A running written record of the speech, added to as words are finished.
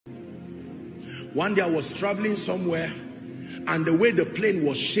One day I was traveling somewhere, and the way the plane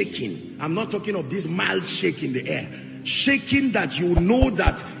was shaking, I'm not talking of this mild shake in the air, shaking that you know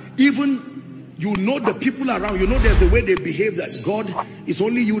that even, you know, the people around, you know, there's a way they behave that God, it's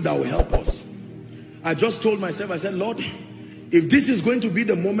only you that will help us. I just told myself, I said, Lord, if this is going to be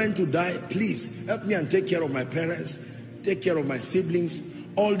the moment to die, please help me and take care of my parents, take care of my siblings,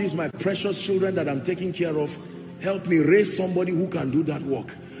 all these my precious children that I'm taking care of. Help me raise somebody who can do that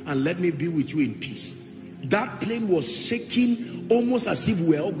work, and let me be with you in peace. That plane was shaking almost as if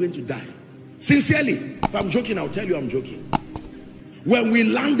we were all going to die. Sincerely, if I'm joking, I'll tell you I'm joking. When we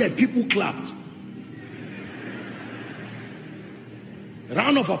landed, people clapped.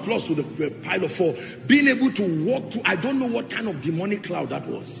 Round of applause to the pilot for being able to walk through. I don't know what kind of demonic cloud that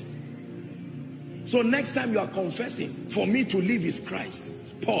was. So next time you are confessing, for me to live is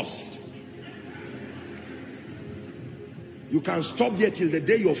Christ. Pause. You can stop there till the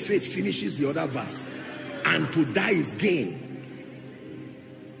day your faith finishes the other verse. And to die is gain.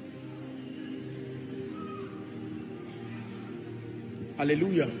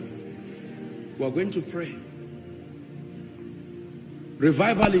 Hallelujah. We are going to pray.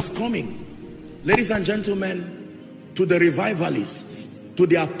 Revival is coming. Ladies and gentlemen, to the revivalists, to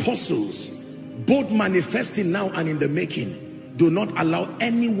the apostles, both manifesting now and in the making, do not allow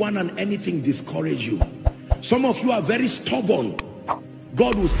anyone and anything discourage you. Some of you are very stubborn.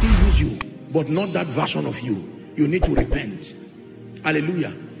 God will still use you, but not that version of you. You need to repent.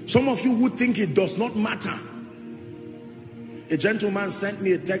 Hallelujah. Some of you who think it does not matter. A gentleman sent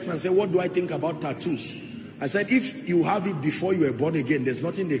me a text and said, what do I think about tattoos? I said, if you have it before you were born again, there's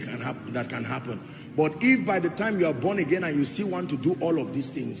nothing that can happen. But if by the time you are born again and you still want to do all of these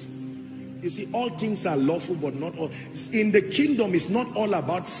things, you see, all things are lawful, but not all. In the kingdom, it's not all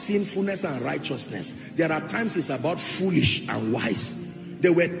about sinfulness and righteousness. There are times it's about foolish and wise.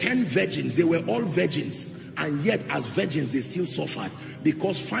 There were 10 virgins. They were all virgins. And yet, as virgins, they still suffered.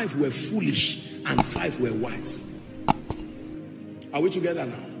 Because 5 were foolish and 5 were wise. Are we together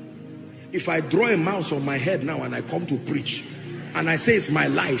now? If I draw a mouse on my head now and I come to preach, and I say it's my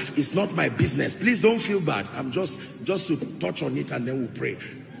life, it's not my business, please don't feel bad. I'm just to touch on it and then we'll pray.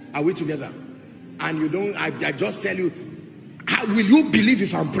 Are we together? And you don't, I just tell you, will you believe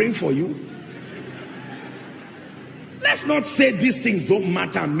if I'm praying for you? Let's not say these things don't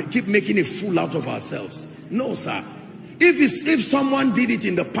matter and keep making a fool out of ourselves. No, sir. If someone did it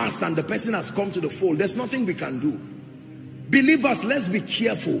in the past and the person has come to the fold, there's nothing we can do. Believers, let's be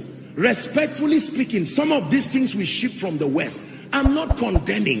careful. Respectfully speaking, some of these things we ship from the West. I'm not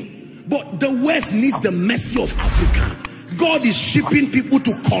condemning, but the West needs the mercy of Africa. God is shipping people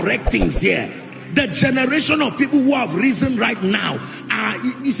to correct things there. The generation of people who have risen right now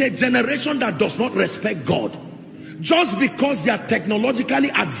is a generation that does not respect God. Just because they are technologically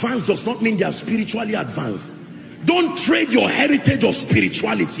advanced does not mean they are spiritually advanced. Don't trade your heritage of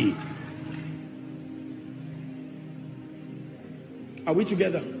spirituality. Are we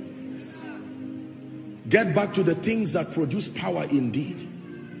together? Get back to the things that produce power indeed.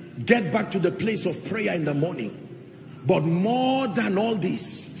 Get back to the place of prayer in the morning. But more than all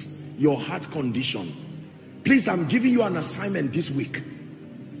this, your heart condition. Please, I'm giving you an assignment this week.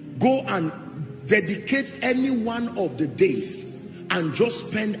 Go and dedicate any one of the days and just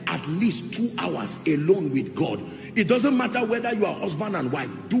spend at least 2 hours alone with God. It doesn't matter whether you are husband and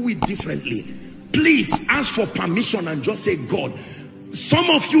wife. Do it differently. Please ask for permission and just say, God. Some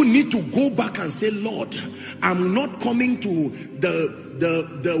of you need to go back and say, Lord, I'm not coming to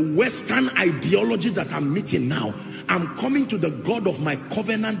the Western ideology that I'm meeting now. I'm coming to the God of my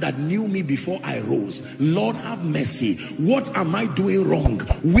covenant that knew me before I rose. Lord, have mercy. What am I doing wrong?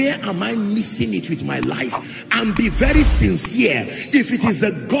 Where am I missing it with my life? And be very sincere. If it is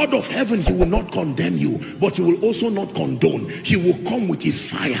the God of heaven, he will not condemn you, but he will also not condone. He will come with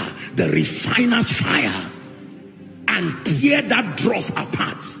his fire, the refiner's fire, and tear that dross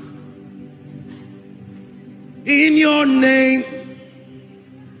apart. In your name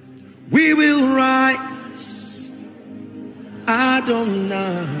we will rise,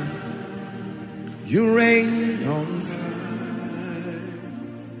 Adonai, you reign on high.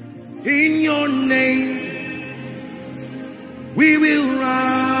 In your name we will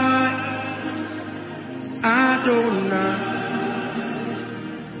rise, Adonai,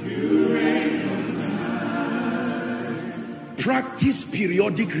 you reign. Practice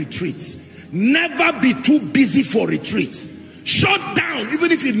periodic retreats. Never be too busy for retreats. Shut down,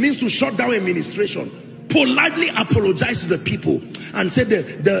 even if it means to shut down administration. Politely apologize to the people and say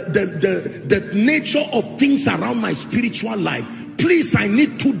the nature of things around my spiritual life. Please, I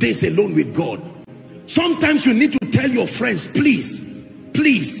need 2 days alone with God. Sometimes you need to tell your friends, please,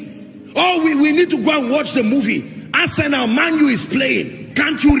 Oh, we need to go and watch the movie. Arsenal, Man U is playing.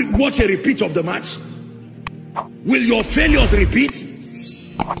 Can't you watch a repeat of the match? Will your failures repeat?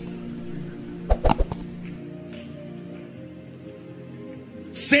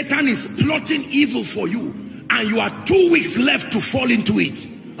 Satan is plotting evil for you, and you are 2 weeks left to fall into it.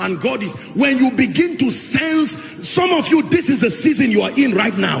 And God is, when you begin to sense, some of you, this is the season you are in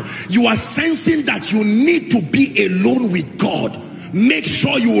right now. You are sensing that you need to be alone with God. Make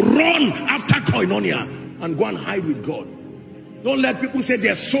sure you run after koinonia and go and hide with God. Don't let people say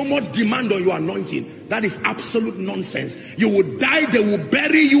there's so much demand on your anointing. That is absolute nonsense. You will die, they will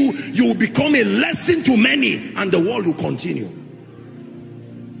bury you, you will become a lesson to many, and the world will continue.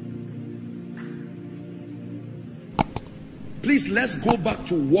 Please, let's go back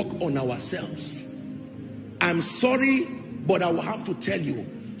to work on ourselves. I'm sorry, but I will have to tell you,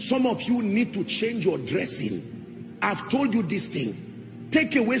 some of you need to change your dressing. I've told you this thing.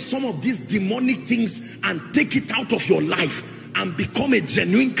 Take away some of these demonic things and take it out of your life and become a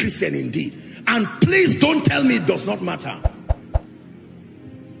genuine Christian indeed. And please don't tell me it does not matter.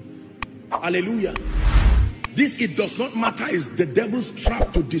 Hallelujah. This "it does not matter" is the devil's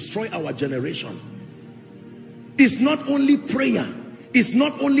trap to destroy our generation. It's not only prayer, it's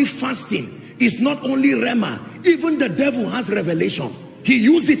not only fasting, it's not only rhema. Even the devil has revelation. He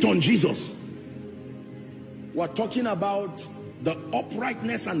used it on Jesus. We're talking about the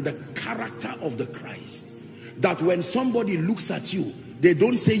uprightness and the character of the Christ. That when somebody looks at you, they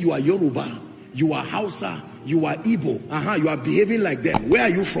don't say you are Yoruba, you are Hausa, you are Igbo, you are behaving like them. Where are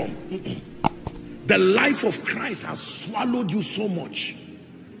you from? The life of Christ has swallowed you so much.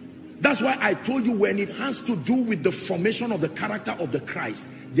 That's why I told you, when it has to do with the formation of the character of the Christ,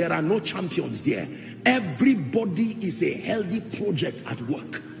 there are no champions there. Everybody is a healthy project at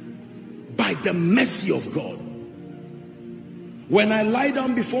work by the mercy of God. When I lie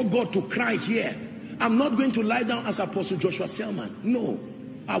down before God to cry here, I'm not going to lie down as Apostle Joshua Selman. No,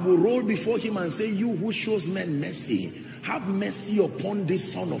 I will roll before him and say, "You who shows men mercy, have mercy upon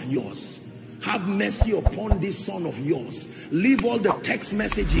this son of yours. Have mercy upon this son of yours." Leave all the text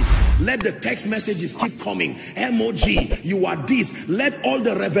messages. Let the text messages keep coming. MOG, you are this. Let all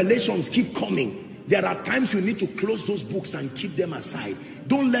the revelations keep coming. There are times you need to close those books and keep them aside.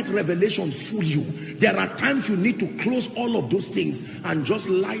 Don't let revelation fool you. There are times you need to close all of those things and just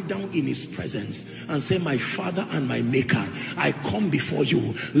lie down in his presence and say, "My Father and my Maker, I come before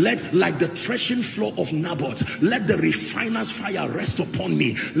you. Let, like the threshing floor of Naboth, let the refiner's fire rest upon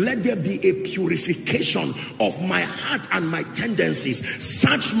me. Let there be a purification of my heart and my tendencies.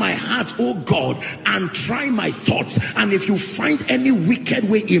 Search my heart, O God, and try my thoughts. And if you find any wicked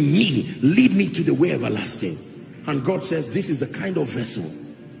way in me, lead me to the way everlasting." And God says, this is the kind of vessel.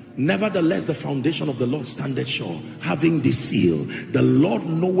 Nevertheless, the foundation of the Lord standeth sure, having this seal: the Lord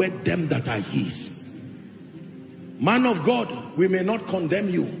knoweth them that are his. Man of God, we may not condemn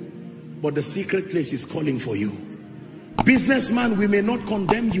you, but the secret place is calling for you. Businessman, we may not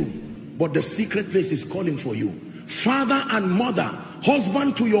condemn you, but the secret place is calling for you. Father and mother,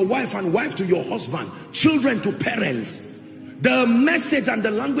 husband to your wife and wife to your husband, children to parents. The message and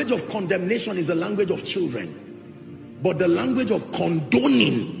the language of condemnation is the language of children. But the language of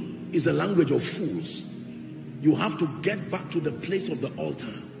condoning is the language of fools. You have to get back to the place of the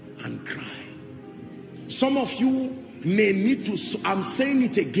altar and cry. Some of you may need to, I'm saying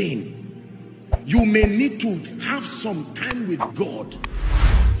it again, you may need to have some time with God.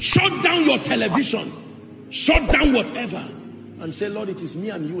 Shut down your television, shut down whatever, and say, "Lord, it is me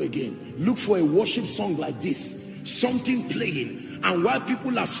and you again." Look for a worship song like this, something playing, and while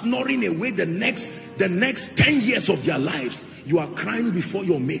people are snoring away the next 10 years of their lives, you are crying before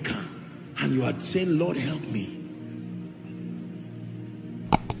your Maker and you are saying, "Lord, help me."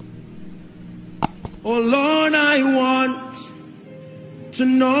 Oh Lord, I want to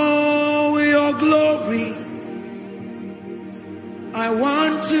know your glory. I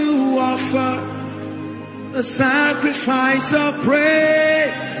want to offer a sacrifice of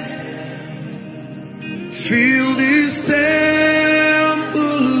praise. Fill this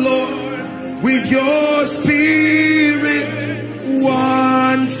temple, Lord, with your spirit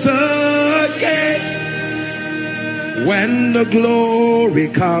once again. When the glory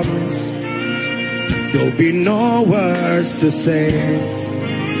comes, there'll be no words to say.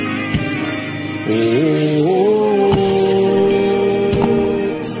 Oh,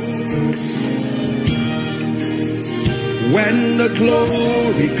 when the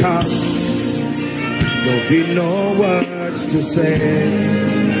glory comes, there'll be no words to say.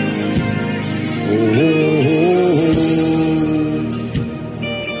 Oh,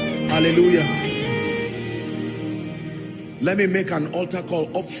 hallelujah. Let me make an altar call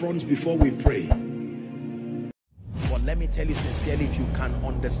up front before we pray. But let me tell you sincerely, if you can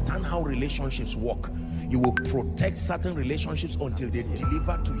understand how relationships work, you will protect certain relationships until they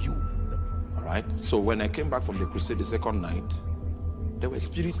deliver to you. All right. So when I came back from the crusade the second night, there were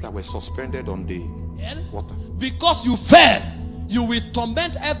spirits that were suspended on the water. Because you fell, you will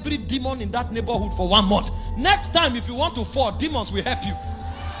torment every demon in that neighborhood for 1 month. Next time, if you want to fall, demons will help you.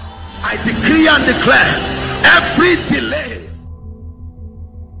 I decree and declare, every delay